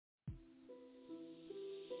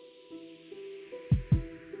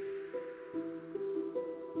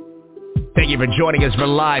Thank you for joining us for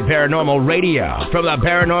live paranormal radio. From the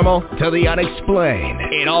paranormal to the unexplained,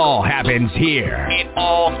 it all happens here. It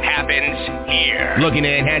all happens here. Looking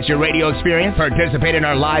to enhance your radio experience? Participate in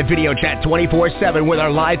our live video chat 24/7 with our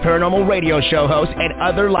live paranormal radio show hosts and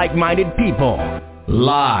other like-minded people.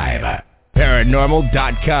 Live.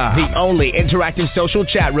 Paranormal.com, the only interactive social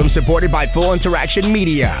chat room supported by Full Interaction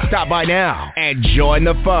Media. Stop by now and join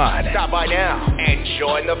the fun.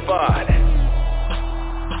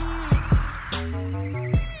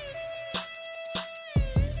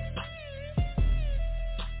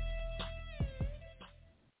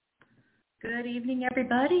 Good evening,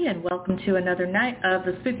 everybody, and welcome to another night of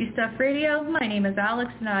the Spooky Stuff Radio. My name is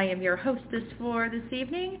Alex, and I am your hostess for this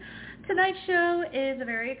evening. Tonight's show is a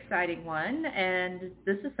very exciting one, and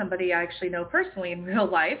this is somebody I actually know personally in real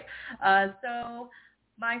life. So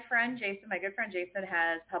my friend Jason, my good friend Jason,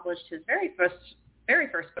 has published his very first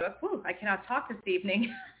book. Whew, I cannot talk this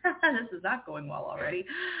evening. This is not going well already.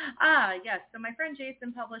 Yes, so my friend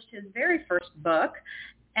Jason published his very first book,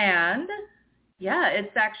 and yeah,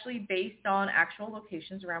 it's actually based on actual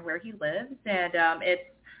locations around where he lives, and it's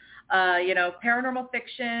paranormal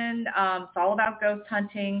fiction. It's all about ghost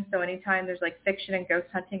hunting. So anytime there's like fiction and ghost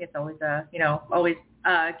hunting, it's always a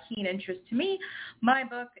keen interest to me. My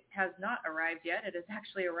book has not arrived yet. It is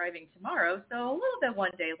actually arriving tomorrow, so a little bit one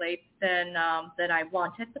day late than I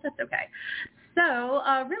wanted, but that's okay. So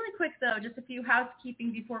really quick, though, just a few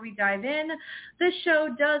housekeeping before we dive in. This show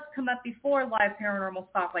does come up before Live Paranormal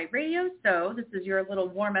Spotlight Radio, so this is your little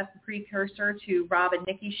warm-up precursor to Rob and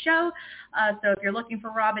Nikki's show. So if you're looking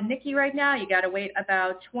for Rob and Nikki right now, you got to wait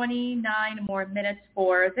about 29 more minutes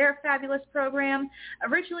for their fabulous program.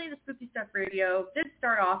 Originally, the Spooky Stuff Radio did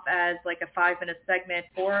start off as like a 5-minute segment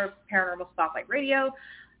for Paranormal Spotlight Radio.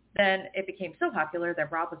 Then it became so popular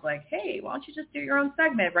that Rob was like, hey, why don't you just do your own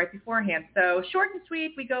segment right beforehand? So short and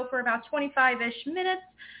sweet, we go for about 25-ish minutes.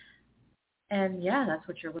 And yeah, that's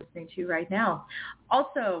what you're listening to right now.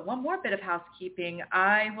 Also, one more bit of housekeeping.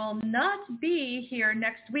 I will not be here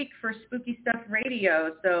next week for Spooky Stuff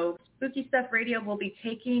Radio. So Spooky Stuff Radio will be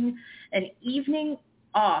taking an evening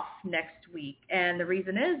off next week. And the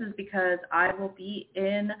reason is because I will be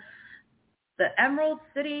in the Emerald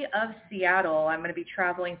City of Seattle. I'm going to be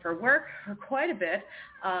traveling for work for quite a bit.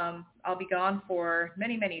 I'll be gone for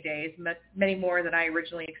many, many days, many more than I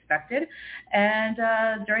originally expected. And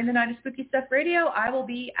during the night of Spooky Stuff Radio, I will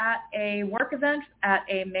be at a work event at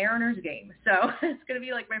a Mariners game. So it's going to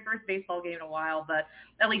be like my first baseball game in a while, but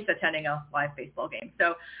at least attending a live baseball game.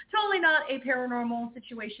 So totally not a paranormal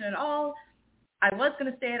situation at all. I was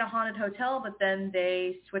going to stay at a haunted hotel, but then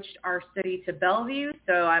they switched our city to Bellevue,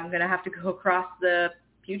 so I'm going to have to go across the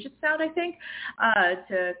Puget Sound, I think,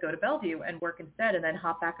 to go to Bellevue and work instead, and then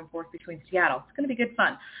hop back and forth between Seattle. It's going to be good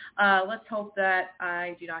fun. Let's hope that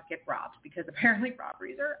I do not get robbed, because apparently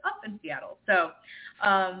robberies are up in Seattle. So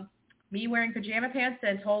me wearing pajama pants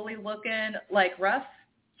and totally looking like rough,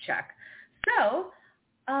 check. So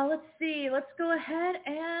let's see. Let's go ahead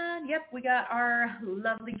and, yep, we got our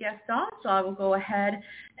lovely guest on, so I will go ahead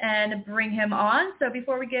and bring him on. So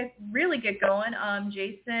before we really get going,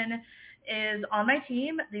 Jason is on my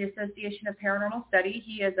team, the Association of Paranormal Study.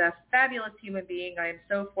 He is a fabulous human being. I am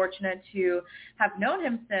so fortunate to have known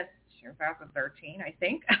him since 2013, I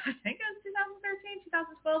think. I think it was 2013,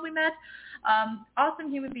 2012 we met. Awesome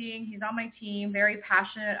human being. He's on my team, very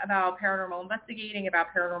passionate about paranormal investigating,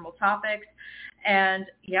 about paranormal topics. And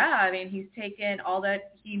yeah, I mean, he's taken all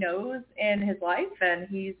that he knows in his life and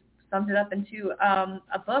he's summed it up into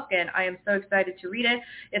a book, and I am so excited to read it.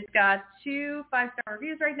 It's got 2 5-star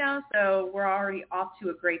reviews right now, so we're already off to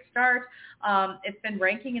a great start. It's been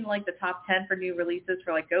ranking in like the top 10 for new releases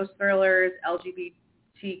for like ghost thrillers, I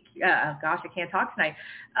can't talk tonight.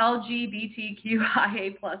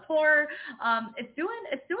 LGBTQIA plus horror. It's doing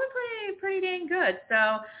pretty dang good.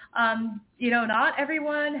 So, not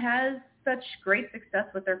everyone has such great success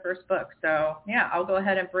with their first book. So yeah, I'll go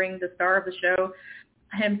ahead and bring the star of the show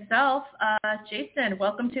himself. Jason,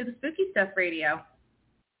 welcome to the Spooky Stuff Radio.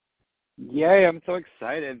 Yay, I'm so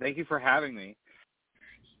excited. Thank you for having me.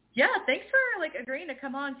 Yeah, thanks for agreeing to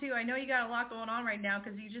come on too. I know you got a lot going on right now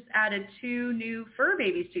because you just added 2 new fur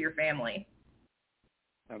babies to your family.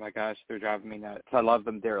 Oh my gosh, they're driving me nuts. I love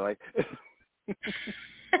them dearly.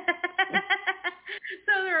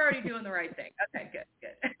 So they're already doing the right thing. Okay, good.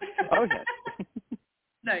 Okay.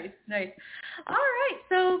 Nice. All right.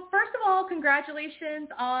 So first of all, congratulations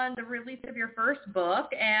on the release of your first book,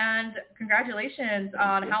 and congratulations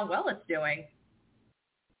on how well it's doing.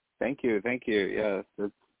 Thank you. Yes,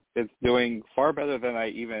 it's doing far better than I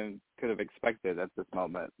even could have expected at this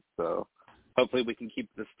moment. So hopefully we can keep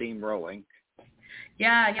the steam rolling.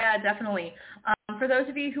 Yeah, definitely. For those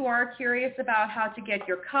of you who are curious about how to get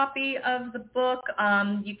your copy of the book,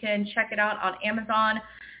 you can check it out on Amazon.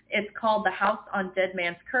 It's called The House on Dead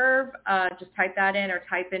Man's Curve. Just type that in or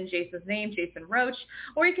type in Jason's name, Jason Roach.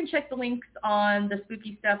 Or you can check the links on the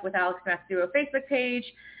Spooky Stuff with Alex Matsuo Facebook page,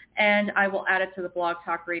 and I will add it to the Blog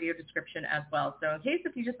Talk Radio description as well. So in case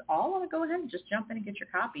if you just all want to go ahead and just jump in and get your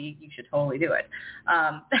copy, you should totally do it.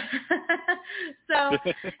 So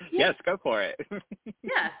yes, go for it.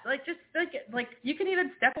 yes, like you can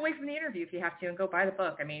even step away from the interview if you have to and go buy the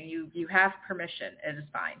book. I mean, you have permission. It is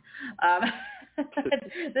fine.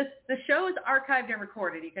 The show is archived and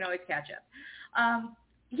recorded. You can always catch up.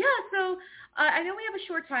 So I know we have a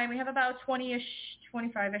short time. We have about 20-ish,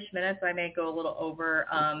 25-ish minutes. I may go a little over.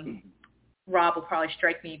 Rob will probably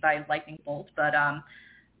strike me by lightning bolt, but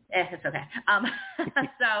it's okay.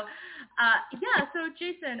 So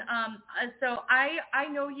Jason, so I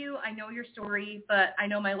know you, I know your story, but I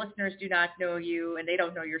know my listeners do not know you and they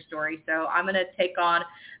don't know your story. So I'm going to take on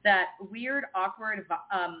that weird, awkward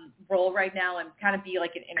role right now and kind of be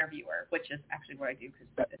like an interviewer, which is actually what I do because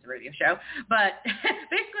it's a radio show. But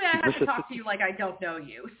basically I have to talk to you like I don't know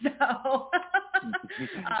you. So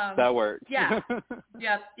that works. Yeah.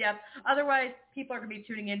 Yep. Otherwise, people are going to be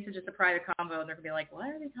tuning into just a private convo and they're going to be like, what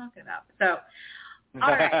are they talking about? So, all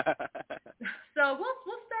right. So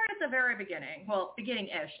we'll start at the very beginning. Well,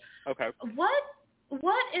 beginning-ish. Okay.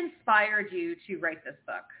 What inspired you to write this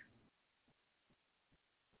book?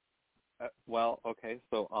 Okay.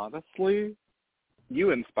 So honestly,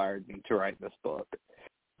 you inspired me to write this book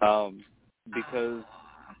because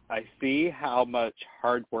I see how much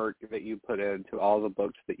hard work that you put into all the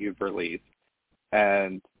books that you've released.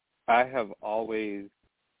 And I have always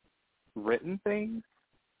written things,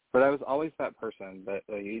 but I was always that person that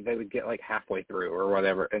they would get like halfway through or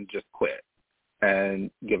whatever and just quit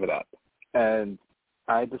and give it up. And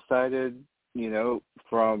I decided,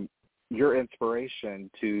 from your inspiration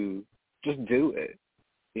to just do it,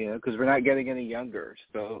 because we're not getting any younger.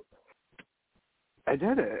 So I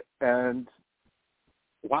did it. And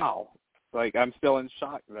wow, like I'm still in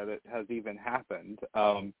shock that it has even happened.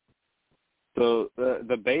 So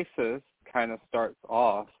the basis kind of starts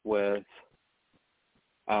off with,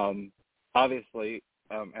 obviously,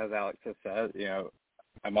 as Alex has said,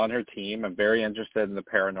 I'm on her team. I'm very interested in the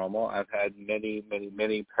paranormal. I've had many, many,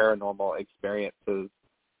 many paranormal experiences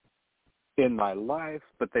in my life,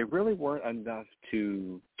 but they really weren't enough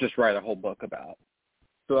to just write a whole book about.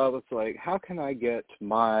 So I was like, how can I get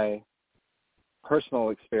my personal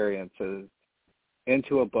experiences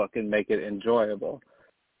into a book and make it enjoyable?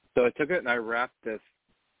 So I took it and I wrapped this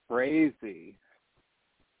crazy,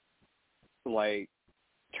 like,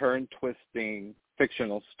 turn-twisting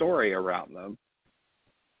fictional story around them.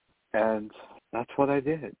 And that's what I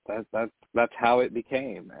did. That's how it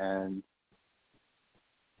became. And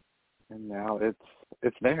now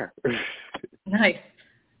it's there. Nice.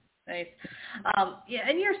 Yeah,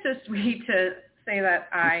 and you're so sweet to say that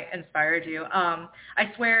I inspired you. I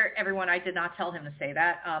swear, everyone, I did not tell him to say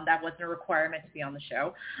that. That wasn't a requirement to be on the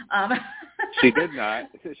show. She did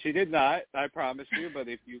not. I promise you. But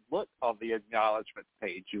if you look on the acknowledgments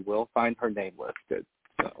page, you will find her name listed.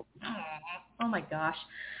 So. Oh my gosh.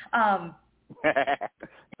 I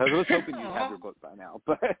was hoping you'd have your book by now,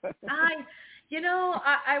 but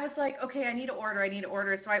I was like, okay, I need to order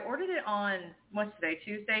it. So I ordered it on, what's today,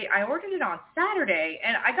 Tuesday? I ordered it on Saturday,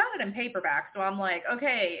 and I got it in paperback. So I'm like,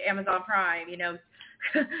 okay, Amazon Prime,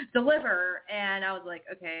 deliver. And I was like,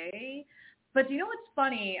 okay. But do you know what's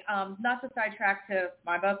funny? Not to sidetrack to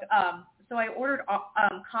my book. So I ordered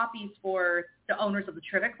copies for the owners of the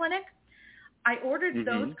Trivia Clinic. I ordered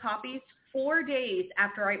those copies 4 days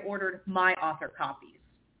after I ordered my author copies.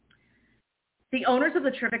 The owners of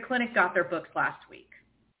the Trivia Clinic got their books last week.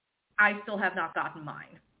 I still have not gotten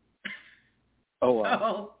mine. Oh,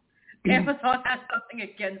 wow. So Amazon has something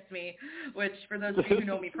against me, which for those of you who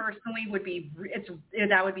know me personally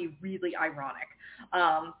that would be really ironic.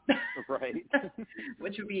 Right.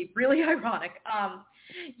 Which would be really ironic.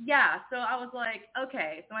 So I was like,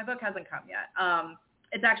 okay, so my book hasn't come yet.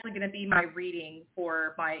 It's actually going to be my reading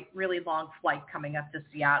for my really long flight coming up to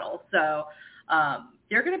Seattle. So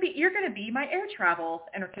you're going to be my air travel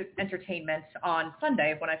entertainment on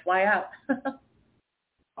Sunday when I fly out.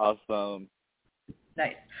 Awesome.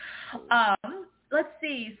 Nice. Let's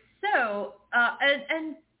see. So,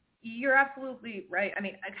 and you're absolutely right. I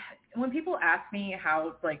mean, when people ask me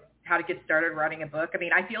how to get started writing a book, I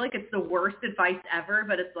mean, I feel like it's the worst advice ever,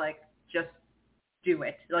 but it's like, just do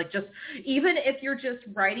it. Like, just, even if you're just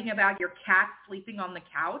writing about your cat sleeping on the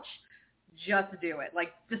couch, just do it. Like,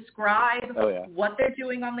 describe what they're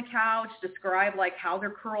doing on the couch, describe, like, how they're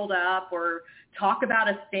curled up, or talk about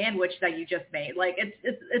a sandwich that you just made. Like,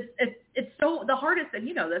 it's so, the hardest, and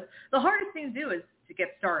you know this, the hardest thing to do is to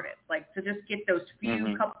get started, like, to just get those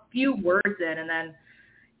few words in, and then,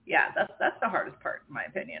 that's the hardest part, in my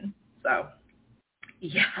opinion. So,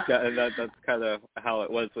 and that's kind of how it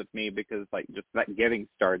was with me, because, like, just that getting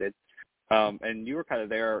started. And you were kind of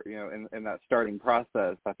there, you know, in that starting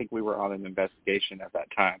process. I think we were on an investigation at that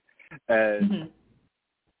time. And,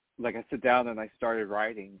 like, I sit down and I started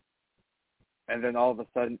writing. And then all of a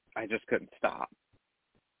sudden, I just couldn't stop.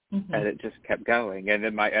 And it just kept going. And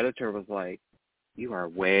then my editor was like, you are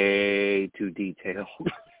way too detailed.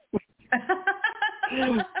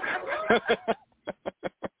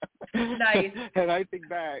 Nice. And I think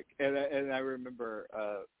back, and I remember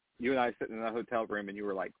you and I sitting in a hotel room, and you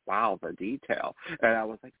were like, wow, the detail. And I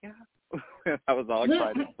was like, yeah. I was all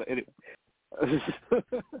excited. But anyway.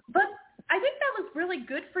 But I think that was really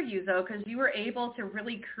good for you, though, because you were able to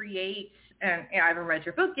really create, and I haven't read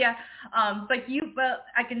your book yet, but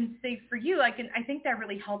I can say for you, I think that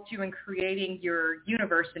really helped you in creating your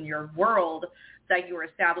universe and your world that you were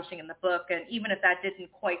establishing in the book. And even if that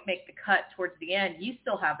didn't quite make the cut towards the end, you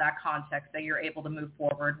still have that context that you're able to move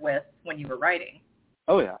forward with when you were writing.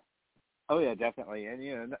 Oh, yeah, definitely.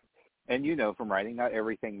 And you know, from writing, not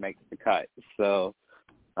everything makes the cut. So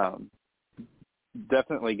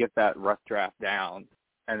definitely get that rough draft down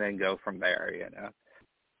and then go from there, you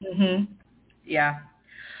know. Yeah.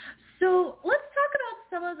 So let's talk about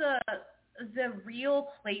some of the real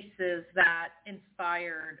places that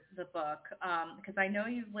inspired the book, because I know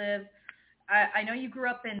I know you grew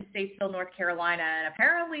up in Statesville, North Carolina, and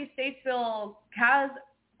apparently Statesville has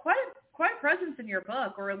quite a presence in your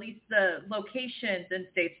book, or at least the locations in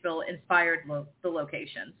Statesville inspired the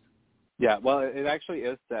locations. Yeah, well, it actually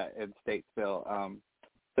is set in Statesville.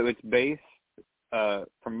 So it's based,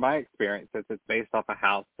 from my experience, it's based off a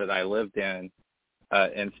house that I lived in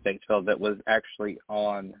Statesville that was actually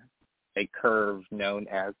on a curve known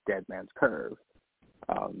as Dead Man's Curve.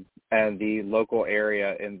 And the local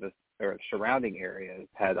area or surrounding areas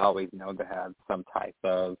had always known to have some type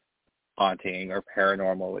of haunting or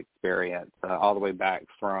paranormal experience, all the way back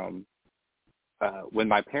from when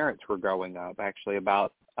my parents were growing up, actually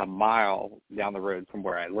about a mile down the road from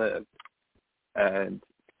where I lived. And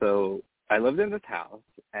so I lived in this house,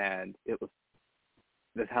 and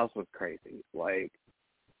this house was crazy. Like,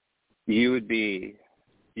 you would be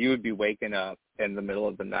waking up in the middle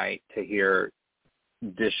of the night to hear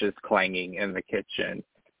dishes clanging in the kitchen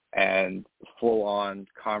and full-on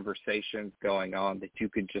conversations going on that you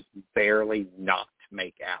could just barely not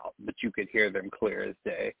make out, but you could hear them clear as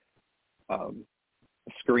day.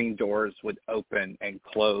 Screen doors would open and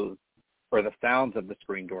close, or the sounds of the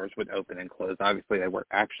screen doors would open and close. Obviously, they weren't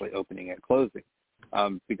actually opening and closing,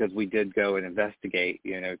 because we did go and investigate,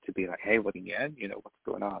 you know, to be like, hey, what's in? You know, what's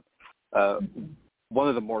going on? One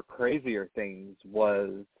of the more crazier things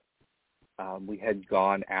was we had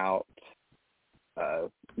gone out,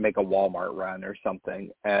 make a Walmart run or something,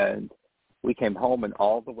 and we came home and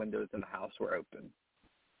all the windows in the house were open.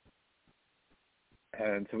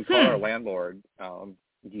 And so we called our landlord.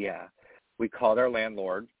 We called our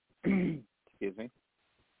landlord, excuse me,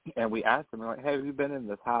 and we asked him, like, hey, have you been in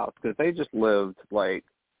this house? Because they just lived, like,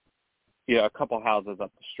 a couple houses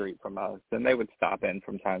up the street from us, and they would stop in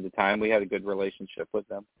from time to time. We had a good relationship with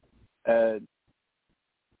them. And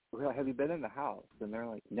we were like, have you been in the house? And they're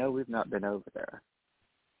like, no, we've not been over there.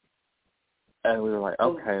 And we were like,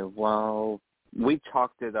 okay, well, we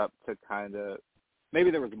chalked it up to kind of, maybe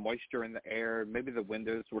there was moisture in the air, maybe the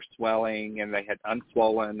windows were swelling and they had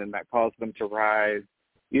unswollen and that caused them to rise,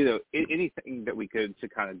 you know, anything that we could to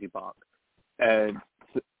kind of debunk. And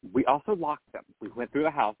so we also locked them. We went through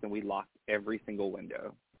the house and we locked every single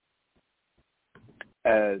window.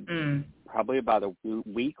 And probably about a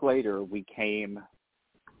week later, we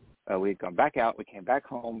had gone back out, we came back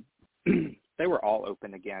home. They were all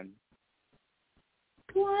open again.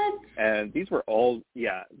 What? And these were old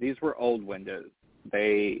windows.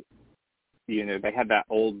 They had that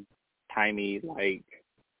old-timey, like,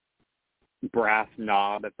 brass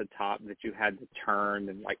knob at the top that you had to turn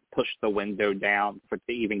and, like, push the window down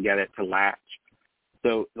to even get it to latch.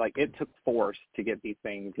 So, like, it took force to get these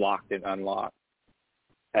things locked and unlocked.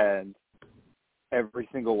 And every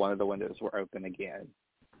single one of the windows were open again.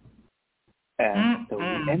 And so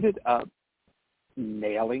we ended up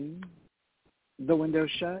nailing the window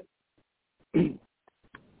shut.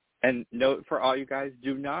 And note for all you guys,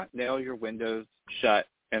 do not nail your windows shut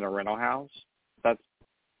in a rental house. That's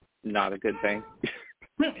not a good thing.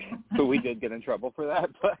 So we did get in trouble for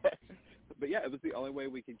that. But yeah, it was the only way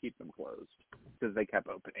we could keep them closed because they kept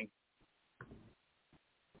opening.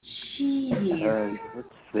 Jeez. Let's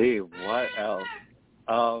see, what else?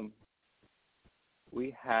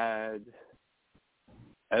 We had,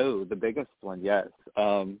 the biggest one, yes.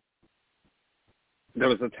 There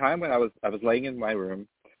was a time when I was laying in my room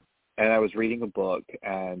and I was reading a book,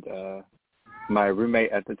 and my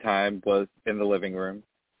roommate at the time was in the living room,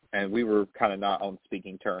 and we were kind of not on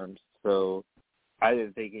speaking terms. So I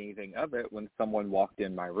didn't think anything of it when someone walked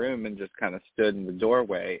in my room and just kind of stood in the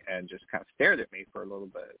doorway and just kind of stared at me for a little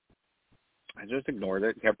bit. I just ignored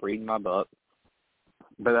it, kept reading my book.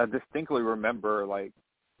 But I distinctly remember, like,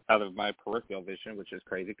 out of my peripheral vision, which is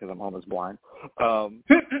crazy because I'm almost blind, I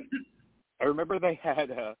remember they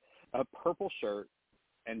had a purple shirt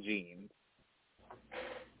and jeans.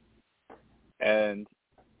 And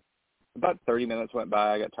about 30 minutes went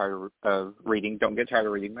by. I got tired of reading. Don't get tired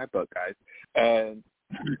of reading my book, guys. And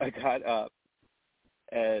I got up,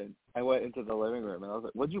 and I went into the living room, and I was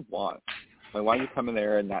like, what'd you want? Like, why did you come in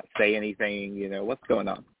there and not say anything? You know, what's going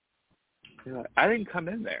on? Like, I didn't come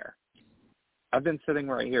in there. I've been sitting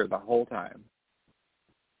right here the whole time.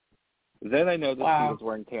 Then I noticed he was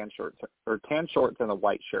wearing tan shorts and a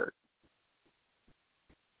white shirt.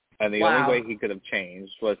 And the only way he could have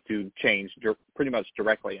changed was to change pretty much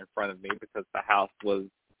directly in front of me because the house was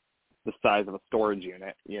the size of a storage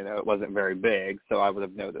unit. You know, it wasn't very big, so I would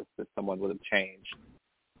have noticed that someone would have changed.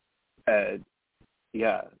 So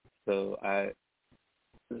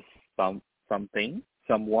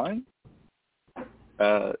someone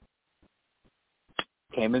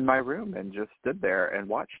came in my room and just stood there and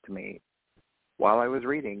watched me while I was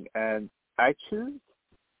reading. And I choose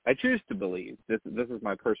to believe, this is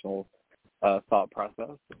my personal thought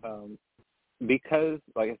process, because,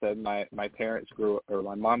 like I said, my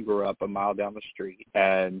mom grew up a mile down the street,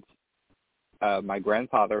 and my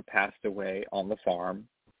grandfather passed away on the farm,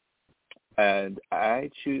 and I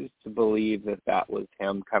choose to believe that was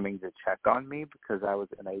him coming to check on me because I was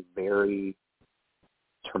in a very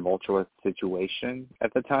tumultuous situation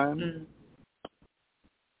at the time. Mm.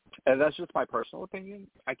 And that's just my personal opinion.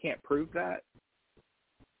 I can't prove that.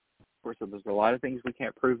 Of course, there's a lot of things we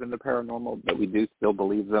can't prove in the paranormal, but we do still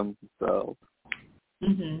believe them. So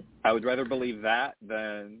I would rather believe that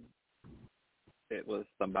than it was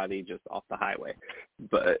somebody just off the highway.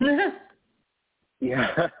 But,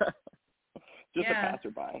 yeah, just a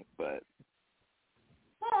passerby. But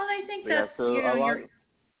well, and I think that's, you're...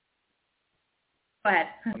 Go ahead.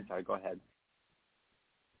 I'm sorry, go ahead.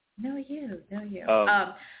 No, you.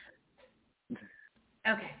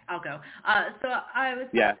 Okay, I'll go. So I was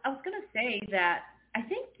going to say that I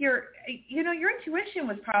think your intuition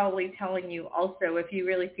was probably telling you also if you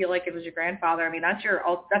really feel like it was your grandfather. I mean, that's your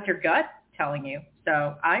gut telling you.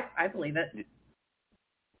 So I believe it.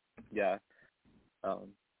 Yeah.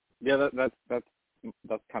 That's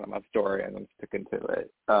kind of my story, and I'm sticking to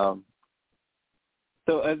it.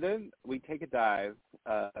 So, and then we take a dive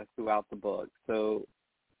throughout the book. So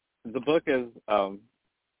the book is,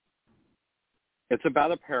 it's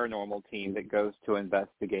about a paranormal team that goes to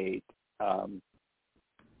investigate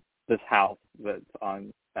this house that's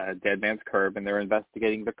on Dead Man's Curve, and they're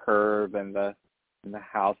investigating the curve and the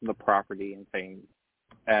house and the property and things.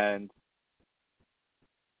 And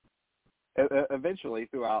eventually,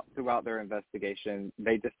 throughout their investigation,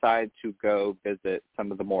 they decide to go visit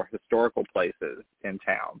some of the more historical places in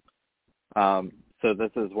town. So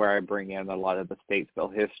this is where I bring in a lot of the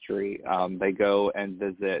Statesville history. They go and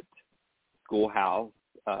visit schoolhouse.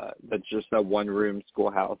 That's just a one-room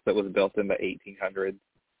schoolhouse that was built in the 1800s.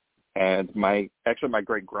 And my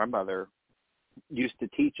great-grandmother used to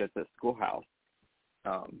teach at this schoolhouse.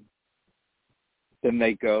 Then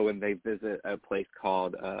they go and they visit a place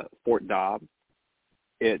called Fort Dobbs.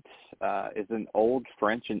 It is an old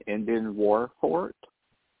French and Indian War fort.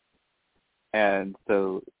 And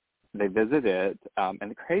so they visit it.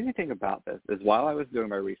 And the crazy thing about this is while I was doing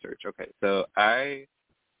my research, so I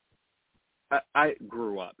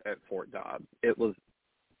grew up at Fort Dobbs. It was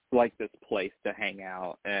like this place to hang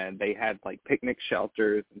out, and they had like picnic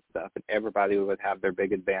shelters and stuff, and everybody would have their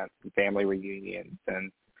big advance and family reunions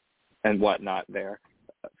and whatnot there.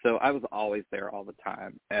 So I was always there all the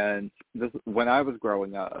time. And when I was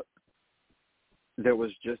growing up, there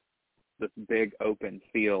was just this big open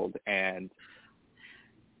field and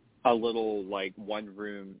a little like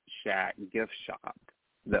one-room shack gift shop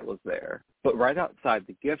that was there. But right outside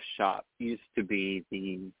the gift shop used to be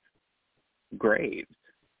these graves.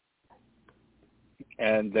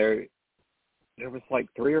 And there was like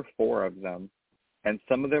 3 or 4 of them, and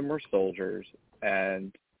some of them were soldiers,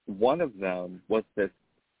 and one of them was this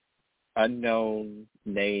unknown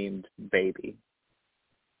named baby.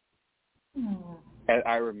 Oh. And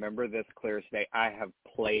I remember this clear as day. I have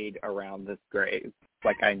played around this grave.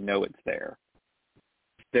 Like, I know it's there.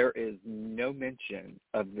 There is no mention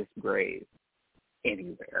of this grave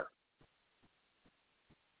anywhere.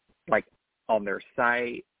 Like, on their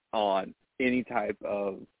site, on any type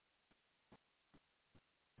of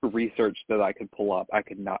research that I could pull up, I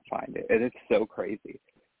could not find it. And it's so crazy.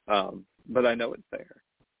 But I know it's there.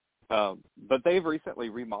 But they've recently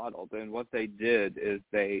remodeled, and what they did is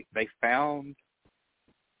they found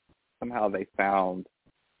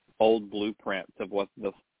old blueprints of what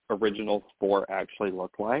the original fort actually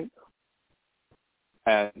looked like.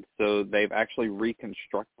 And so they've actually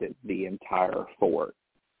reconstructed the entire fort.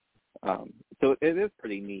 So it is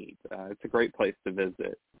pretty neat. It's a great place to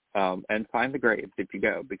visit. And find the graves if you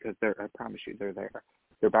go, because I promise you, they're there.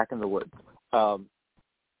 They're back in the woods. And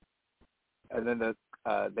then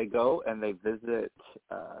they go and they visit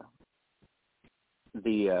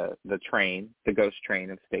the train, the ghost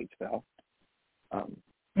train of Statesville.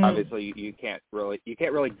 Obviously, you can't really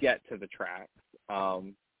get to the tracks,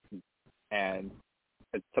 and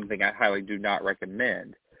it's something I highly do not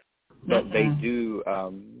recommend. But they do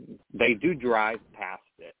drive past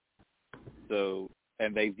it. So,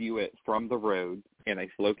 and they view it from the road in a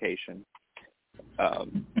location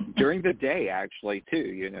during the day, actually,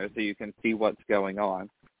 too. So you can see what's going on.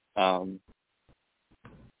 So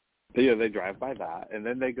they drive by that, and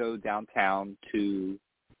then they go downtown to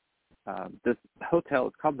this hotel.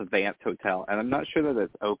 It's called the Vance Hotel, and I'm not sure that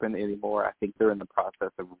it's open anymore. I think they're in the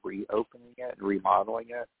process of reopening it and remodeling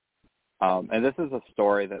it. And this is a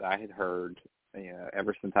story that I had heard,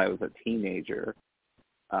 ever since I was a teenager.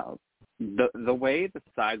 The way the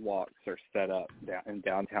sidewalks are set up in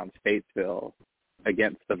downtown Statesville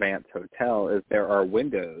against the Vance Hotel is there are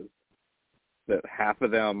windows that half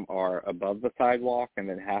of them are above the sidewalk and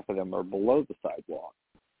then half of them are below the sidewalk.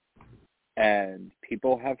 And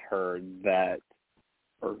people have heard that,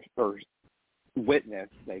 or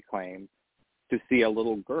witnessed, they claim, to see a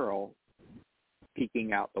little girl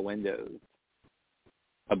peeking out the windows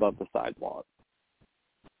above the sidewalk.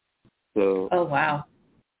 So, oh, wow.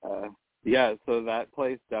 Yeah, so that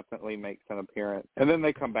place definitely makes an appearance. And then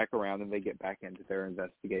they come back around and they get back into their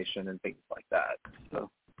investigation and things like that. So.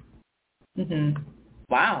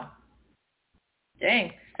 Wow.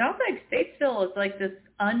 Dang. Sounds like Statesville is like this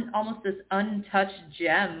almost this untouched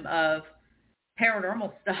gem of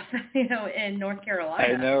paranormal stuff, in North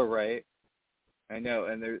Carolina. I know, right? I know,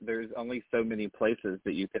 and there's only so many places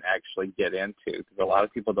that you can actually get into, because a lot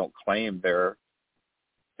of people don't claim their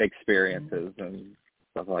experiences and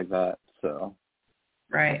stuff like that. So.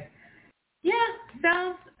 Right. Yeah,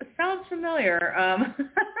 sounds familiar.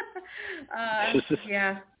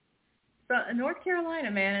 Yeah. So North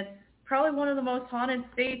Carolina, man, it's probably one of the most haunted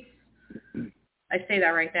states. I say that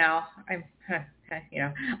right now. I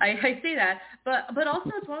say that, but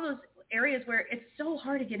also it's one of those areas where it's so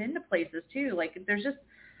hard to get into places too. Like, there's just,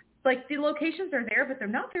 like, the locations are there, but they're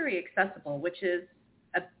not very accessible, which is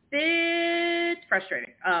a bit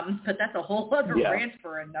frustrating. But that's a whole other rant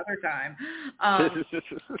for another time.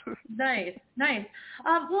 Nice.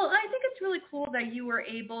 Well, I think it's really cool that you were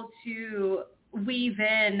able to weave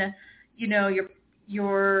in,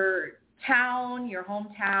 your town, your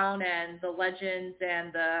hometown, and the legends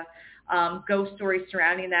and the ghost stories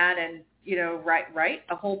surrounding that, and write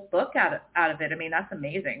a whole book out of it. I mean, that's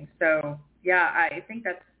amazing. So yeah, I think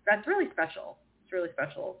that's really special. It's really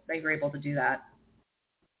special that you were able to do that.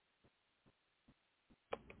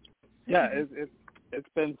 Yeah, it's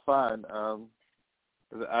been fun. I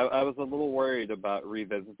was a little worried about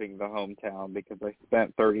revisiting the hometown because I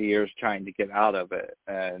spent 30 years trying to get out of it,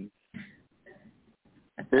 and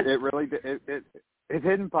it really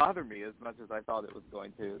didn't bother me as much as I thought it was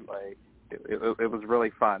going to. Like, it was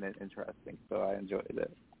really fun and interesting, so I enjoyed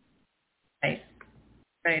it.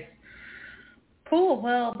 Nice. Cool.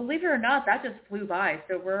 Well, believe it or not, that just flew by.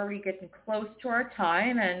 So we're already getting close to our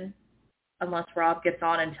time, and unless Rob gets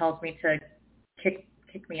on and tells me to kick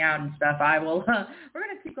me out and stuff, I will. We're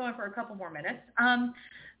going to keep going for a couple more minutes.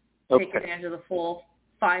 Take advantage of the full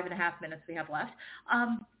 5.5 minutes we have left.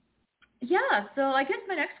 Yeah, so I guess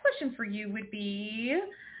my next question for you would be,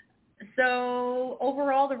 so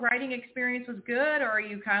overall the writing experience was good, or are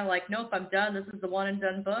you kind of like, nope, I'm done, this is the one and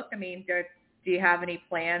done book? I mean, do you have any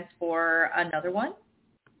plans for another one?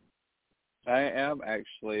 I am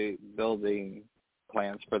actually building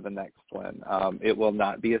plans for the next one. It will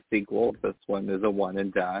not be a sequel. This one is a one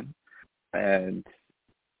and done, and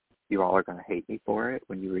you all are going to hate me for it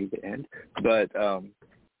when you read the end. But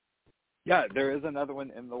yeah, there is another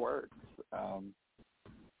one in the works.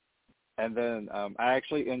 And then I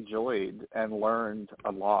actually enjoyed and learned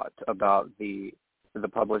a lot about the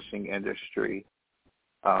publishing industry.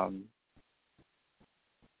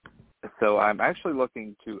 So I'm actually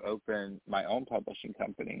looking to open my own publishing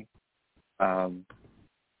company and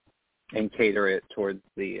cater it towards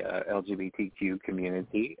the LGBTQ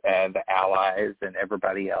community and the allies and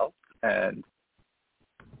everybody else, and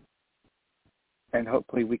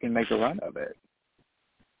hopefully we can make a run of it.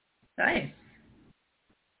 Nice.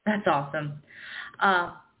 That's awesome.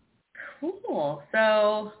 Cool.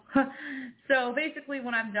 So basically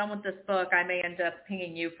when I'm done with this book, I may end up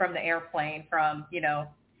pinging you from the airplane from,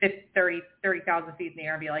 30,000 feet in the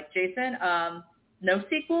air and be like, Jason, no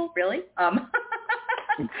sequel? Really?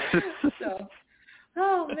 So,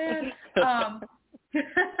 oh, man.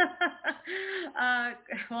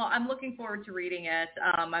 Well, I'm looking forward to reading it.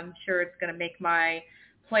 I'm sure it's going to make my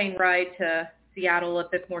plane ride to Seattle a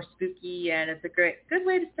bit more spooky, and it's a good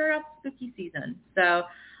way to start off the spooky season. So,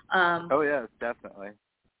 oh yeah, definitely.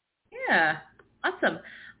 Yeah, awesome.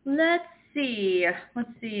 Let's see. I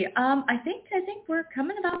think we're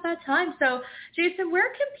coming about that time. So, Jason,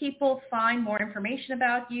 where can people find more information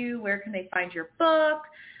about you? Where can they find your book?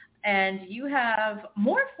 And you have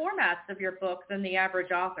more formats of your book than the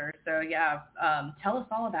average author. So, yeah, tell us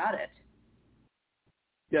all about it.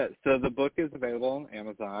 Yeah, so the book is available on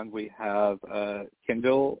Amazon. We have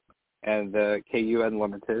Kindle and the KU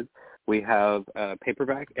Unlimited. We have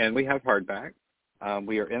paperback and we have hardback.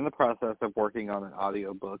 We are in the process of working on an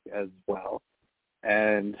audiobook as well.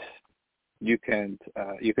 And you can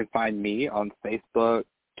find me on Facebook,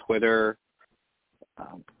 Twitter,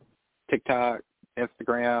 TikTok,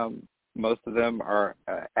 Instagram. Most of them are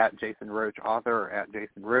at Jason Roach Author or at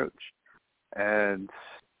Jason Roach. And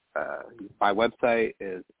my website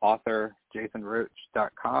is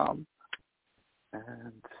authorjasonroach.com.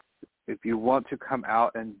 And if you want to come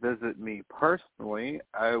out and visit me personally,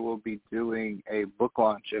 I will be doing a book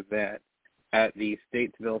launch event at the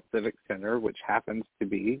Statesville Civic Center, which happens to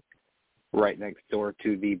be right next door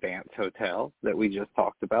to the Vance Hotel that we just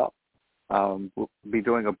talked about. We'll be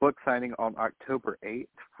doing a book signing on October 8th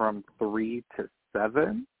from 3 to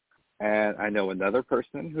 7. And I know another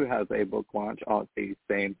person who has a book launch on the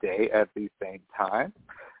same day at the same time.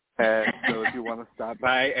 And so if you want to stop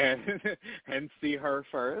by and see her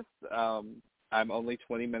first, I'm only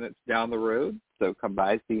 20 minutes down the road. So come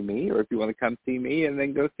by, see me, or if you want to come see me and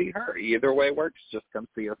then go see her. Either way works. Just come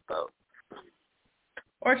see us both.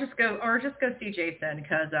 Or just go see Jason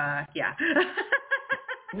because, yeah.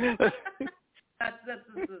 that's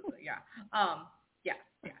yeah. Yeah.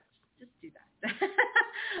 Just do that.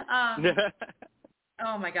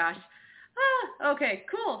 Oh my gosh. Okay,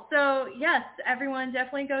 cool. So yes, everyone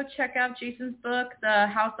definitely go check out Jason's book, The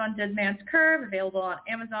House on Dead Man's Curve, available on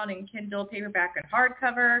Amazon and Kindle, paperback and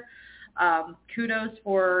hardcover. Kudos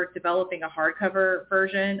for developing a hardcover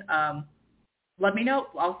version. Let me know.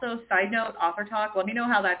 Also, side note, author talk. Let me know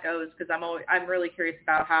how that goes because I'm really curious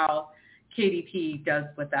about how KDP does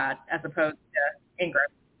with that as opposed to Ingram.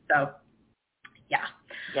 So. Yeah.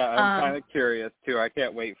 Yeah, I'm kind of curious too. I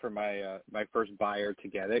can't wait for my my first buyer to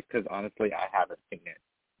get it because honestly, I haven't seen it.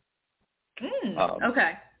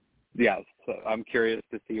 Okay. Yeah, so I'm curious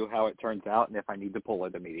to see how it turns out and if I need to pull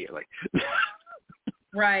it immediately.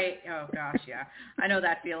 Right. Oh gosh, yeah. I know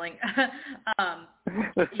that feeling.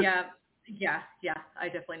 Yeah. I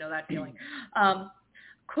definitely know that feeling.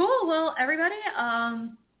 Cool. Well, everybody.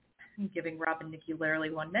 I'm giving Rob and Nikki literally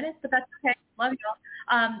 1 minute, but that's okay. Love y'all.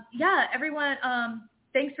 Yeah, everyone,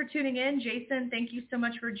 thanks for tuning in. Jason, thank you so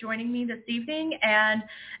much for joining me this evening. And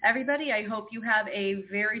everybody, I hope you have a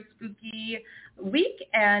very spooky week.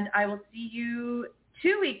 And I will see you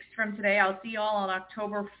 2 weeks from today. I'll see you all on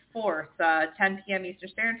October 4th, 10 p.m. Eastern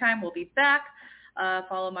Standard Time. We'll be back.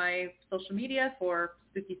 Follow my social media for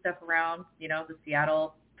spooky stuff around, the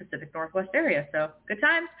Seattle Pacific Northwest area. So good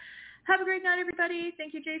times. Have a great night, everybody.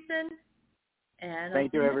 Thank you, Jason. And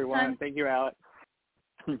thank you, everyone. Thank you, Alex.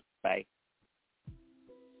 Bye.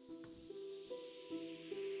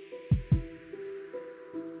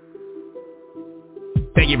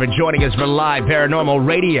 Thank you for joining us for live paranormal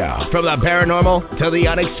radio. From the paranormal to the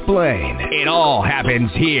unexplained, it all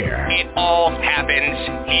happens here.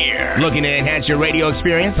 Looking to enhance your radio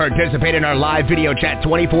experience? Participate in our live video chat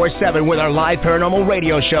 24/7 with our live paranormal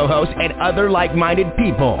radio show hosts and other like-minded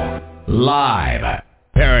people. Live.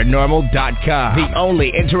 Paranormal.com, the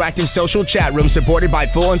only interactive social chat room supported by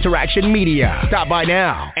Full Interaction Media. Stop by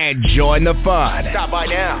now and join the fun.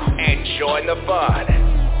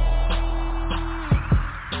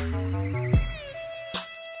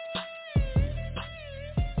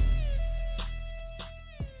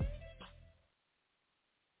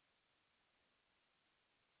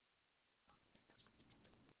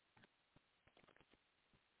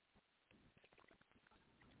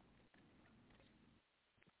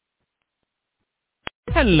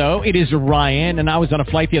 Hello, it is Ryan, and I was on a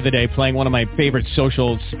flight the other day playing one of my favorite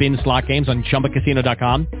social spin slot games on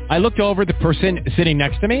ChumbaCasino.com. I looked over at the person sitting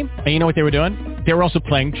next to me, and you know what they were doing? They were also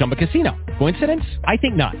playing Chumba Casino. Coincidence? I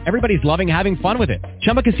think not. Everybody's loving having fun with it.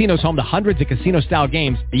 Chumba Casino is home to hundreds of casino-style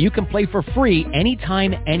games that you can play for free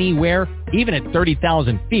anytime, anywhere, even at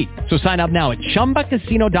 30,000 feet. So sign up now at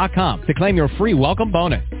ChumbaCasino.com to claim your free welcome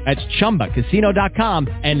bonus. That's ChumbaCasino.com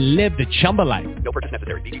and live the Chumba life. No purchase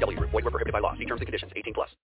necessary. VGW. Void where prohibited by law. See terms and conditions. 18+.